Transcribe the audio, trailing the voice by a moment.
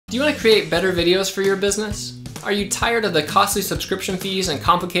Do you want to create better videos for your business? Are you tired of the costly subscription fees and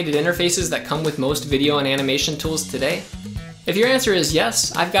complicated interfaces that come with most video and animation tools today? If your answer is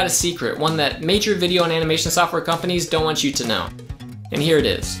yes, I've got a secret, one that major video and animation software companies don't want you to know. And here it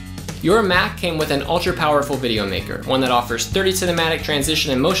is. Your Mac came with an ultra-powerful video maker, one that offers 30 cinematic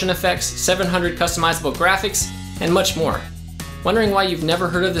transition and motion effects, 700 customizable graphics, and much more. Wondering why you've never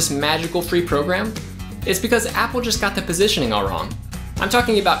heard of this magical free program? It's because Apple just got the positioning all wrong. I'm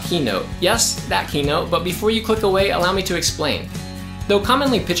talking about Keynote. Yes, that Keynote, but before you click away, allow me to explain. Though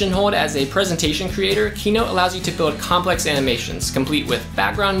commonly pigeonholed as a presentation creator, Keynote allows you to build complex animations, complete with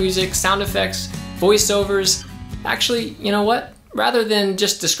background music, sound effects, voiceovers. Actually, you know what? Rather than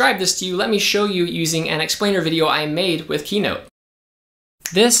just describe this to you, let me show you using an explainer video I made with Keynote.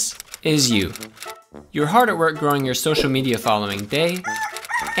 This is you. You're hard at work growing your social media following day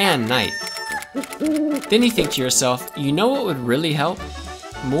and night. Then you think to yourself, you know what would really help?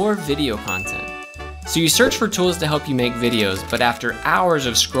 More video content. So you search for tools to help you make videos, but after hours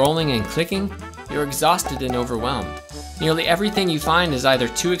of scrolling and clicking, you're exhausted and overwhelmed. Nearly everything you find is either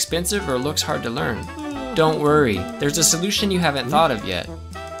too expensive or looks hard to learn. Don't worry, there's a solution you haven't thought of yet.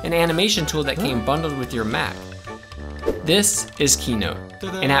 An animation tool that came bundled with your Mac. This is Keynote,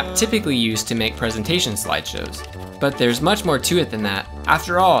 an app typically used to make presentation slideshows. But there's much more to it than that.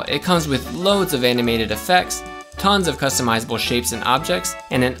 After all, it comes with loads of animated effects, tons of customizable shapes and objects,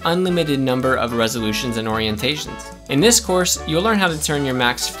 and an unlimited number of resolutions and orientations. In this course, you'll learn how to turn your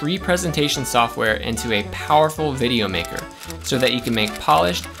Mac's free presentation software into a powerful video maker, so that you can make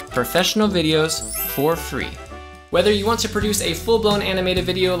polished, professional videos for free. Whether you want to produce a full-blown animated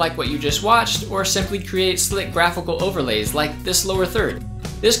video like what you just watched, or simply create slick graphical overlays like this lower third,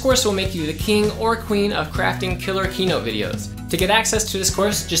 this course will make you the king or queen of crafting killer Keynote videos. To get access to this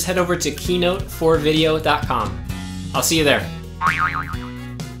course, just head over to keynote4video.com. I'll see you there.